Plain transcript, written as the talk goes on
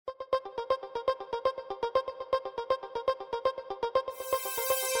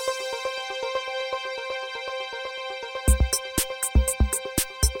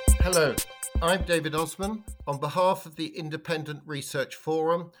Hello, I'm David Osman. On behalf of the Independent Research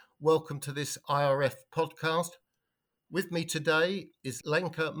Forum, welcome to this IRF podcast. With me today is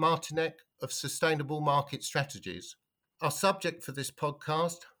Lenka Martinek of Sustainable Market Strategies. Our subject for this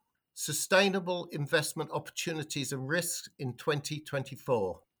podcast, Sustainable Investment Opportunities and Risks in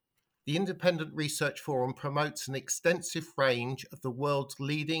 2024. The Independent Research Forum promotes an extensive range of the world's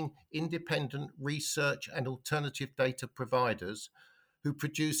leading independent research and alternative data providers who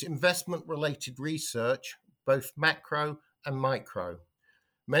produce investment-related research, both macro and micro.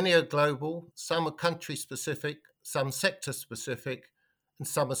 Many are global, some are country-specific, some sector-specific, and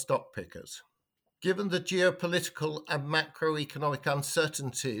some are stock pickers. Given the geopolitical and macroeconomic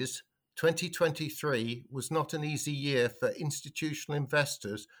uncertainties, 2023 was not an easy year for institutional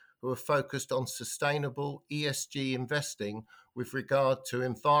investors who are focused on sustainable ESG investing with regard to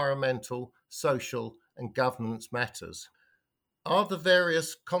environmental, social, and governance matters. Are the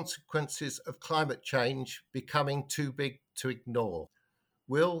various consequences of climate change becoming too big to ignore?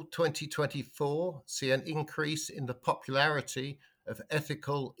 Will 2024 see an increase in the popularity of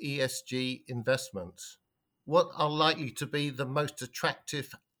ethical ESG investments? What are likely to be the most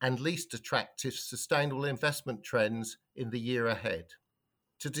attractive and least attractive sustainable investment trends in the year ahead?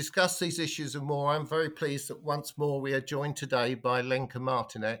 To discuss these issues and more, I'm very pleased that once more we are joined today by Lenka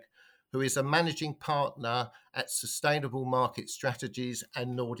Martinek, who is a managing partner at Sustainable Market Strategies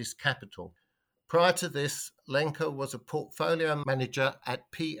and Nordis Capital. Prior to this, Lenka was a portfolio manager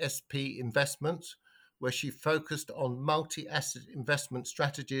at PSP Investments, where she focused on multi-asset investment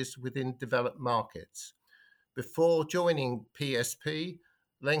strategies within developed markets. Before joining PSP,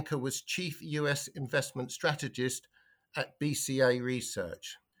 Lenka was Chief US Investment Strategist at BCA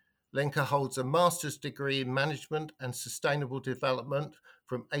Research. Lenka holds a master's degree in management and sustainable development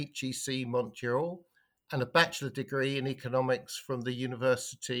from HEC Montreal and a bachelor degree in economics from the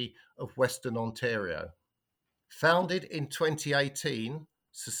University of Western Ontario. Founded in 2018,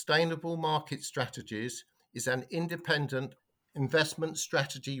 Sustainable Market Strategies is an independent investment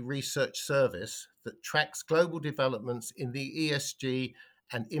strategy research service that tracks global developments in the ESG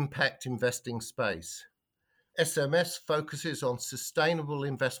and impact investing space. SMS focuses on sustainable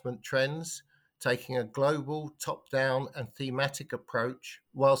investment trends, taking a global, top-down and thematic approach,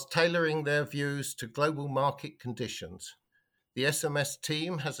 whilst tailoring their views to global market conditions. The SMS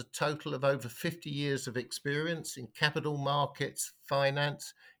team has a total of over 50 years of experience in capital markets,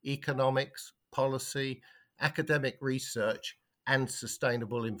 finance, economics, policy, academic research, and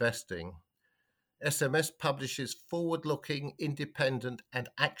sustainable investing. SMS publishes forward-looking, independent, and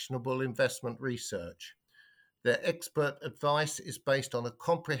actionable investment research. Their expert advice is based on a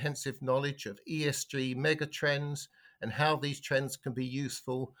comprehensive knowledge of ESG megatrends and how these trends can be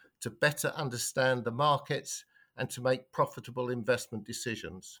useful to better understand the markets and to make profitable investment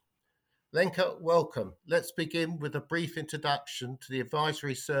decisions. Lenka, welcome. Let's begin with a brief introduction to the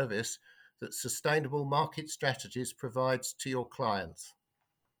advisory service that Sustainable Market Strategies provides to your clients.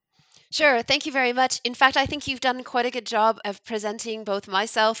 Sure. Thank you very much. In fact, I think you've done quite a good job of presenting both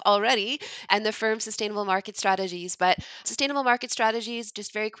myself already and the firm Sustainable Market Strategies. But Sustainable Market Strategies,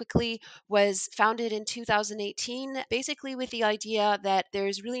 just very quickly, was founded in 2018, basically with the idea that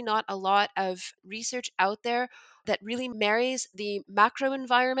there's really not a lot of research out there that really marries the macro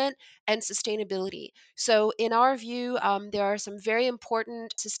environment and sustainability. So, in our view, there are some very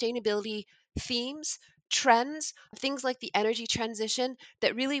important sustainability themes, trends, things like the energy transition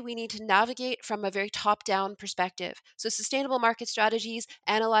that really we need to navigate from a very top down perspective. So, Sustainable Market Strategies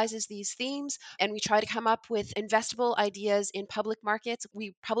analyzes these themes and we try to come up with investable ideas in public markets.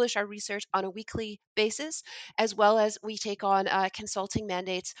 We publish our research on a weekly basis, as well as we take on consulting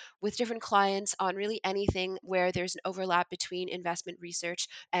mandates with different clients on really anything where there's an overlap between investment research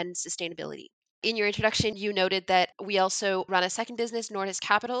and sustainability. In your introduction, you noted that we also run a second business, Nordis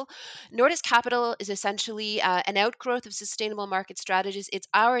Capital. Nordis Capital is essentially an outgrowth of Sustainable Market Strategies. It's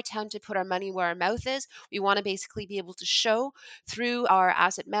our attempt to put our money where our mouth is. We want to basically be able to show through our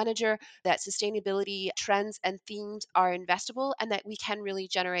asset manager that sustainability trends and themes are investable and that we can really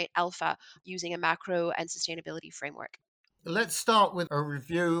generate alpha using a macro and sustainability framework. Let's start with a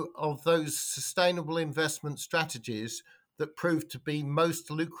review of those sustainable investment strategies that proved to be most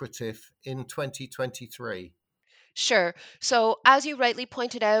lucrative in 2023. Sure. So, as you rightly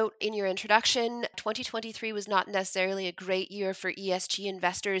pointed out in your introduction, 2023 was not necessarily a great year for ESG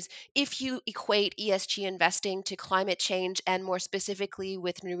investors if you equate ESG investing to climate change and more specifically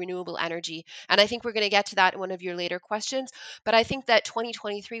with renewable energy. And I think we're going to get to that in one of your later questions. But I think that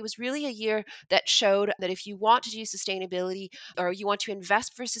 2023 was really a year that showed that if you want to do sustainability or you want to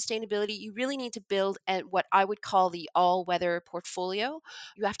invest for sustainability, you really need to build what I would call the all weather portfolio.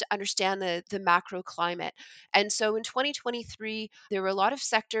 You have to understand the macro climate. And so in 2023, there were a lot of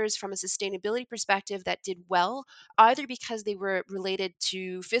sectors from a sustainability perspective that did well, either because they were related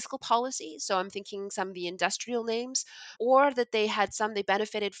to fiscal policy. So I'm thinking some of the industrial names, or that they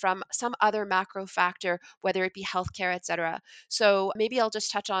benefited from some other macro factor, whether it be healthcare, et cetera. So maybe I'll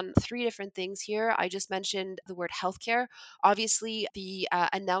just touch on three different things here. I just mentioned the word healthcare. Obviously, the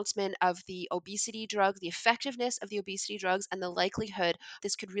announcement of the obesity drugs, the effectiveness of the obesity drugs, and the likelihood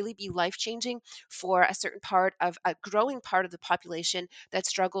this could really be life changing for a certain part of a growing part of the population that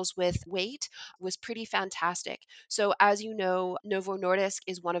struggles with weight was pretty fantastic. So, as you know, Novo Nordisk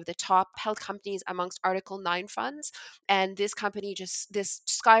is one of the top health companies amongst Article 9 funds. And this company just this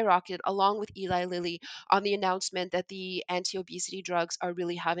skyrocketed along with Eli Lilly on the announcement that the anti-obesity drugs are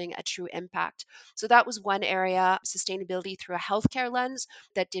really having a true impact. So that was one area, sustainability through a healthcare lens,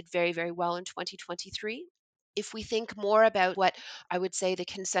 that did very, very well in 2023. If we think more about what I would say the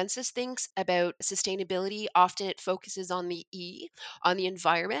consensus thinks about sustainability, often it focuses on the E, on the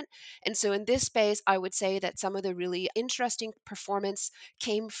environment. And so in this space, I would say that some of the really interesting performance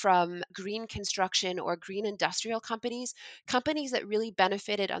came from green construction or green industrial companies, companies that really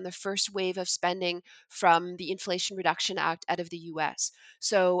benefited on the first wave of spending from the Inflation Reduction Act out of the US.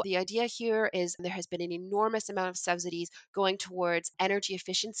 So the idea here is there has been an enormous amount of subsidies going towards energy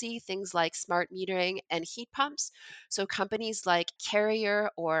efficiency, things like smart metering and heat pumps. So companies like Carrier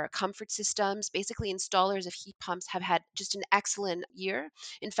or Comfort Systems, basically installers of heat pumps, have had just an excellent year.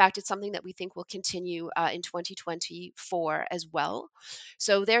 In fact, it's something that we think will continue in 2024 as well.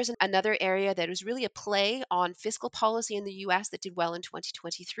 So there's another area that was really a play on fiscal policy in the US that did well in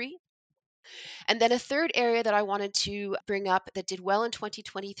 2023. And then a third area that I wanted to bring up that did well in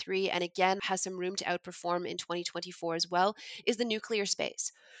 2023 and again has some room to outperform in 2024 as well is the nuclear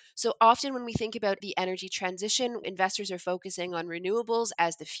space. So often when we think about the energy transition, investors are focusing on renewables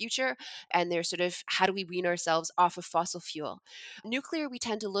as the future and they're sort of how do we wean ourselves off of fossil fuel. Nuclear we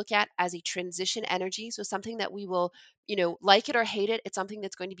tend to look at as a transition energy, so something that we will like it or hate it, it's something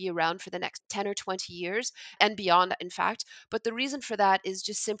that's going to be around for the next 10 or 20 years and beyond, in fact. But the reason for that is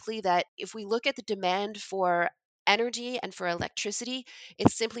just simply that if we look at the demand for energy and for electricity,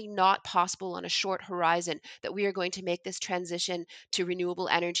 it's simply not possible on a short horizon that we are going to make this transition to renewable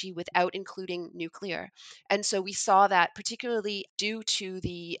energy without including nuclear. And so we saw that particularly due to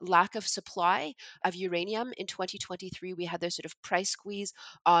the lack of supply of uranium in 2023, we had this sort of price squeeze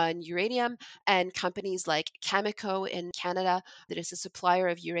on uranium, and companies like Cameco in Canada, that is a supplier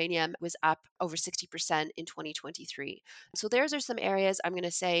of uranium, was up over 60% in 2023. So those are some areas I'm going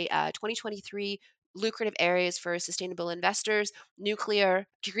to say 2023 lucrative areas for sustainable investors: nuclear,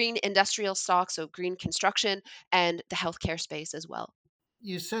 green industrial stocks, so green construction, and the healthcare space as well.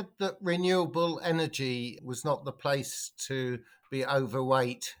 You said that renewable energy was not the place to be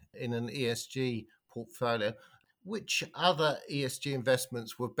overweight in an ESG portfolio. Which other ESG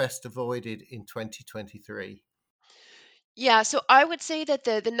investments were best avoided in 2023? Yeah, so I would say that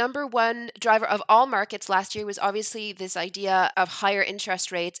the number one driver of all markets last year was obviously this idea of higher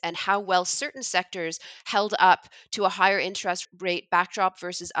interest rates and how well certain sectors held up to a higher interest rate backdrop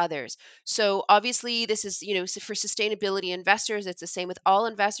versus others. So obviously this is, for sustainability investors, it's the same with all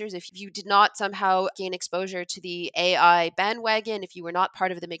investors. If you did not somehow gain exposure to the AI bandwagon, if you were not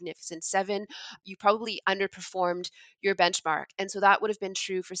part of the Magnificent Seven, you probably underperformed your benchmark. And so that would have been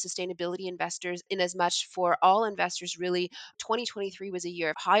true for sustainability investors in as much for all investors really. 2023 was a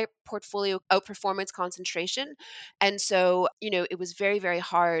year of high portfolio outperformance concentration. And so, it was very, very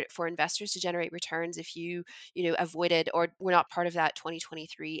hard for investors to generate returns if you avoided or were not part of that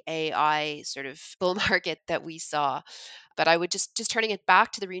 2023 AI sort of bull market that we saw. But I would just turning it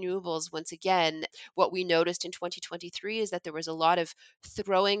back to the renewables once again, what we noticed in 2023 is that there was a lot of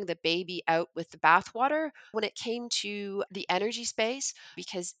throwing the baby out with the bathwater when it came to the energy space,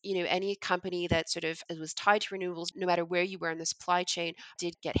 because any company that sort of was tied to renewables, no matter where you were in the supply chain,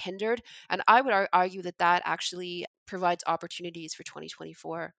 did get hindered. And I would argue that that actually provides opportunities for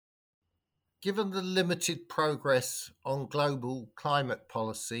 2024. Given the limited progress on global climate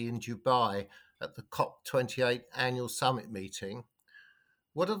policy in Dubai at the COP28 annual summit meeting,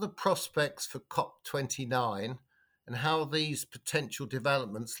 what are the prospects for COP29, and how these potential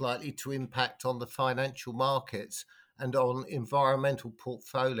developments likely to impact on the financial markets and on environmental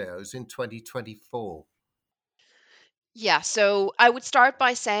portfolios in 2024? Yeah, so I would start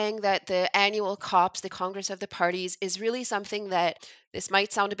by saying that the annual COPs, the Congress of the Parties, is really something that this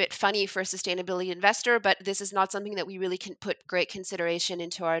might sound a bit funny for a sustainability investor, but this is not something that we really can put great consideration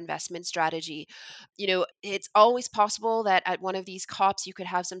into our investment strategy. It's always possible that at one of these COPs, you could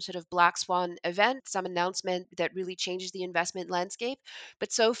have some sort of black swan event, some announcement that really changes the investment landscape.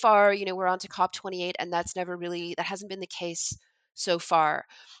 But so far, we're on to COP 28, and that hasn't been the case so far.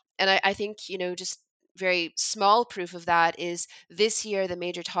 And I think, just very small proof of that is this year, the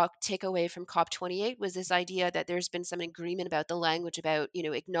major takeaway from COP28 was this idea that there's been some agreement about the language about,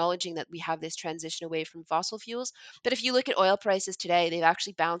 acknowledging that we have this transition away from fossil fuels. But if you look at oil prices today, they've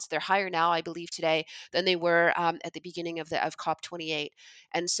actually bounced. They're higher now, I believe, today than they were at the beginning of COP28.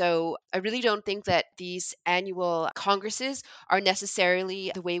 And so I really don't think that these annual congresses are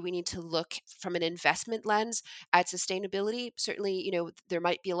necessarily the way we need to look from an investment lens at sustainability. Certainly, there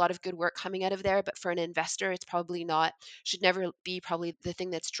might be a lot of good work coming out of there, but for an investor, it's probably not, should never be probably the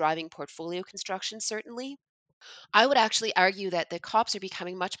thing that's driving portfolio construction, certainly. I would actually argue that the COPs are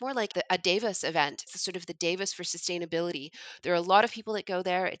becoming much more like a Davos event. It's sort of the Davos for sustainability. There are a lot of people that go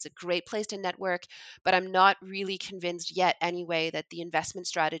there. It's a great place to network, but I'm not really convinced yet, anyway, that the investment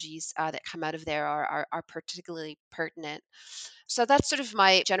strategies that come out of there are particularly pertinent. So that's sort of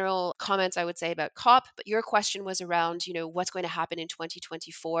my general comments, I would say, about COP. But your question was around, what's going to happen in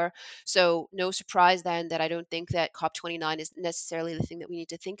 2024. So no surprise then that I don't think that COP29 is necessarily the thing that we need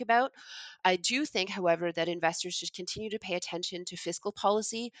to think about. I do think, however, that investors should continue to pay attention to fiscal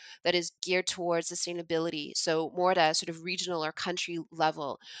policy that is geared towards sustainability. So more at a sort of regional or country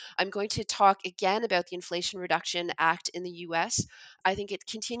level. I'm going to talk again about the Inflation Reduction Act in the US. I think it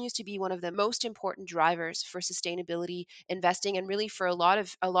continues to be one of the most important drivers for sustainability investing, and really for a lot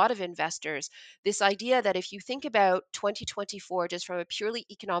of investors. This idea that if you think about 2024 just from a purely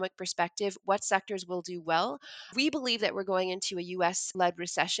economic perspective, what sectors will do well? We believe that we're going into a US led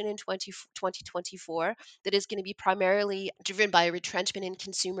recession in 2024 that is going to be primarily driven by a retrenchment in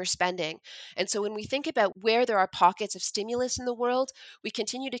consumer spending. And so when we think about where there are pockets of stimulus in the world, we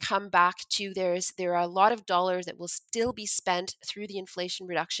continue to come back to there are a lot of dollars that will still be spent through the Inflation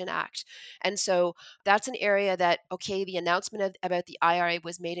Reduction Act. And so that's an area that, okay, the announcement about the IRA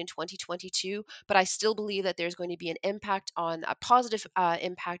was made in 2022, but I still believe that there's going to be a positive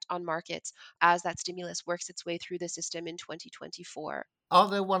impact on markets as that stimulus works its way through the system in 2024. Are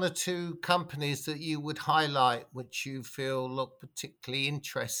there one or two companies that you would highlight which you feel look particularly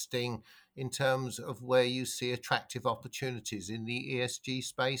interesting in terms of where you see attractive opportunities in the ESG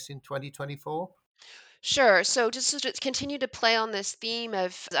space in 2024? Sure. So just to continue to play on this theme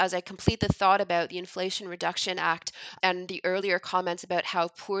of, as I complete the thought about the Inflation Reduction Act and the earlier comments about how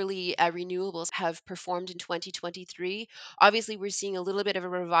poorly renewables have performed in 2023, obviously we're seeing a little bit of a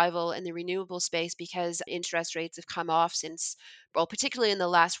revival in the renewable space because interest rates have come off since, well, particularly in the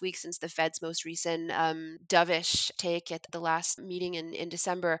last week since the Fed's most recent dovish take at the last meeting in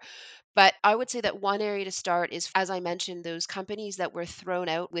December. But I would say that one area to start is, as I mentioned, those companies that were thrown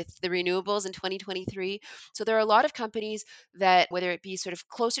out with the renewables in 2023. So there are a lot of companies that, whether it be sort of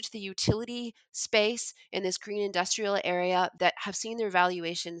closer to the utility space in this green industrial area, that have seen their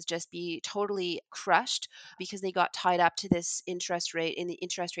valuations just be totally crushed because they got tied up to this interest rate in the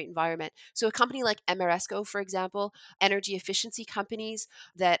interest rate environment. So a company like Ameresco, for example, energy efficiency companies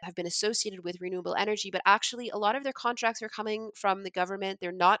that have been associated with renewable energy, but actually a lot of their contracts are coming from the government.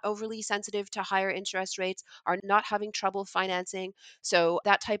 They're not overly sensitive to higher interest rates, are not having trouble financing. So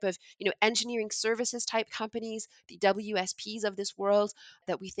that type of, engineering services type companies, the WSPs of this world,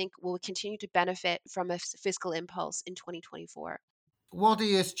 that we think will continue to benefit from a fiscal impulse in 2024. What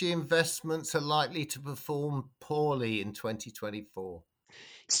ESG investments are likely to perform poorly in 2024?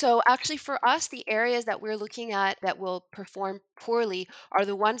 So, actually, for us, the areas that we're looking at that will perform poorly are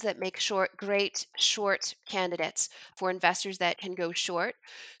the ones that make great short candidates for investors that can go short.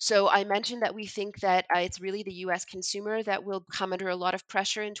 So, I mentioned that we think that it's really the US consumer that will come under a lot of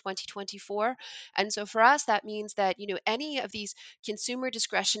pressure in 2024. And so, for us, that means that, any of these consumer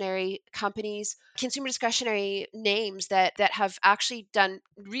discretionary companies, consumer discretionary names that have actually done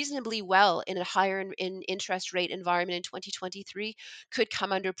reasonably well in a higher in interest rate environment in 2023 could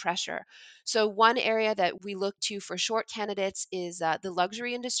come under pressure. So, one area that we look to for short candidates is the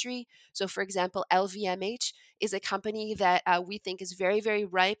luxury industry. So, for example, LVMH is a company that we think is very, very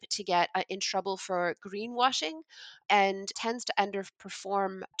ripe to get in trouble for greenwashing and tends to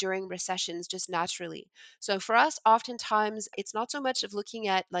underperform during recessions just naturally. So for us, oftentimes it's not so much of looking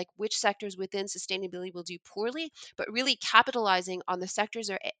at like which sectors within sustainability will do poorly, but really capitalizing on the sectors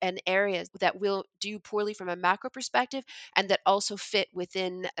and areas that will do poorly from a macro perspective and that also fit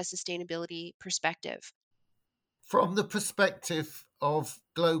within a sustainability perspective. From the perspective of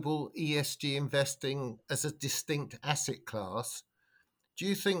global ESG investing as a distinct asset class, do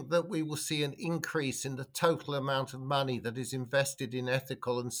you think that we will see an increase in the total amount of money that is invested in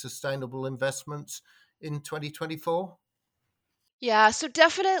ethical and sustainable investments in 2024? Yeah, so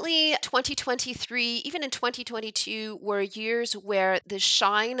definitely 2023, even in 2022, were years where the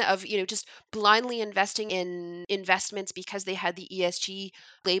shine of, just blindly investing in investments because they had the ESG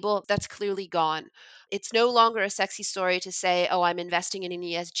label, that's clearly gone. It's no longer a sexy story to say, oh, I'm investing in an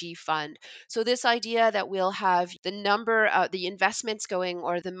ESG fund. So this idea that we'll have the investments going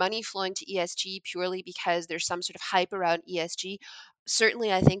or the money flowing to ESG purely because there's some sort of hype around ESG,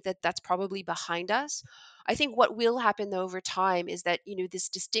 certainly I think that that's probably behind us. I think what will happen though over time is that, this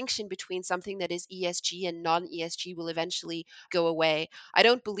distinction between something that is ESG and non ESG will eventually go away. I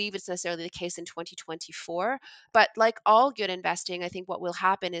don't believe it's necessarily the case in 2024, but like all good investing, I think what will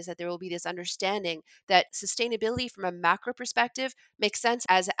happen is that there will be this understanding that sustainability from a macro perspective makes sense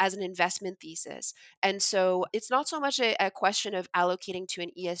as an investment thesis. And so it's not so much a question of allocating to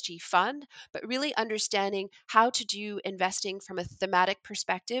an ESG fund, but really understanding how to do investing from a thematic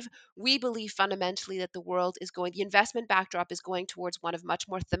perspective. We believe fundamentally that the investment backdrop is going towards one of much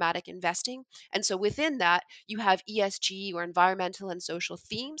more thematic investing. And so within that, you have ESG or environmental and social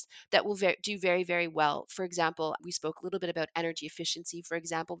themes that will do very, very well. For example, we spoke a little bit about energy efficiency, for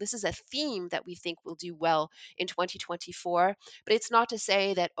example. This is a theme that we think will do well in 2024, but it's not to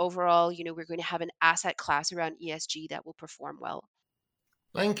say that overall, we're going to have an asset class around ESG that will perform well.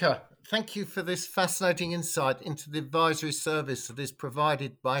 Lenka, thank you for this fascinating insight into the advisory service that is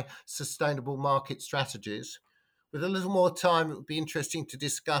provided by Sustainable Market Strategies. With a little more time, it would be interesting to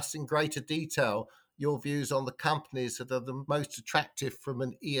discuss in greater detail your views on the companies that are the most attractive from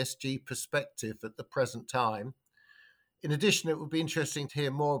an ESG perspective at the present time. In addition, it would be interesting to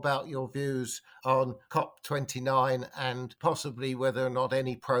hear more about your views on COP29 and possibly whether or not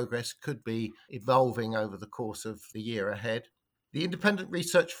any progress could be evolving over the course of the year ahead. The Independent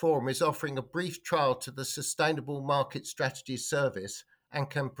Research Forum is offering a brief trial to the Sustainable Market Strategies service and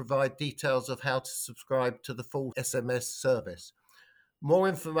can provide details of how to subscribe to the full SMS service. More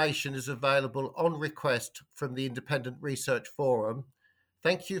information is available on request from the Independent Research Forum.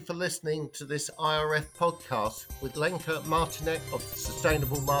 Thank you for listening to this IRF podcast with Lenka Martinek of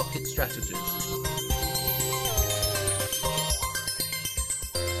Sustainable Market Strategies.